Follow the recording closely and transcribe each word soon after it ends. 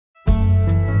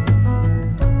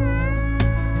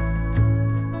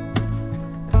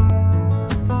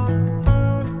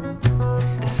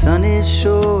sun is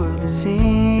surely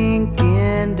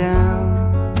sinking down,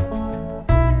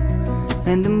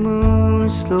 and the moon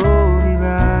is slowly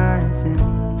rising,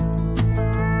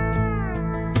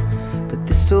 but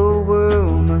this old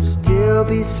world must still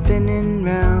be spinning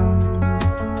round,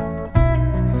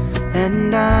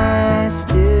 and I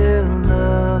still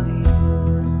love you.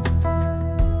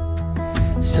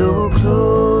 So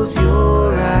close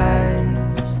your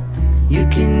eyes, you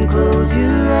can close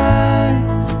your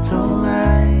eyes, it's alright.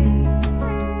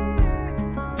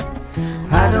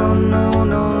 I don't know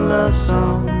no love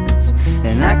songs,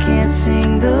 and I can't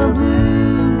sing the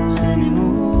blues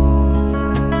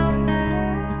anymore,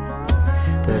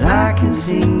 but I can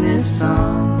sing this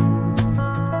song,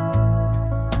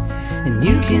 and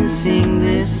you can sing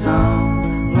this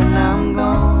song when I'm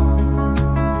gone.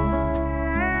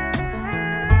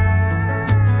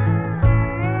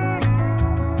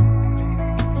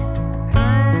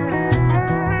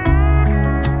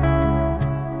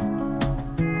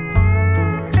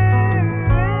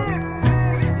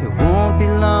 Be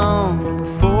long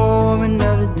before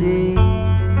another day,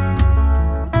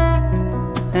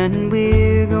 and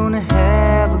we're gonna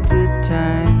have a good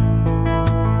time,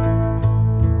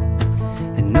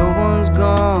 and no one's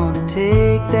gonna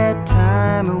take that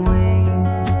time away,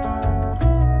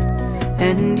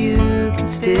 and you can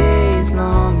stay as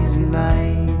long as you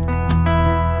like.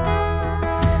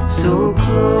 So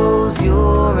close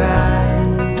your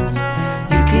eyes,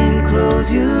 you can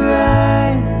close your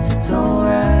eyes, it's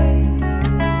alright.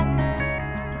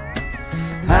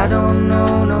 I don't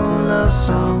know no love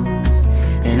songs,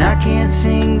 and I can't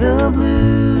sing the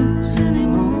blues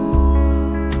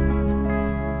anymore,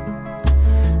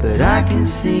 but I can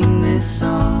sing this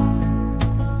song,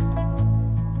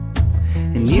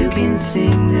 and you can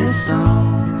sing this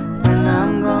song when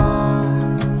I'm gone.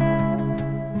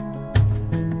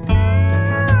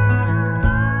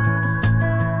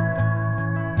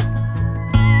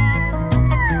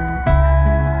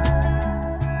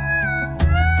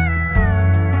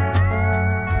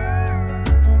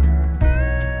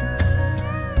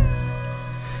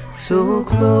 So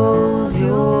close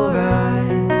your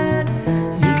eyes,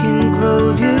 you can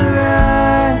close your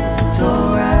eyes, it's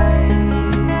alright.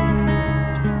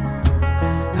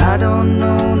 I don't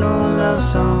know no love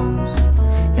songs,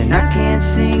 and I can't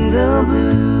sing the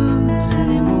blues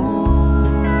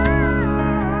anymore,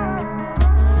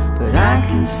 but I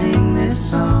can sing this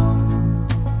song,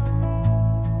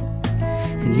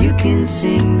 and you can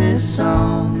sing this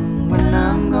song when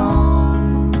I'm gone.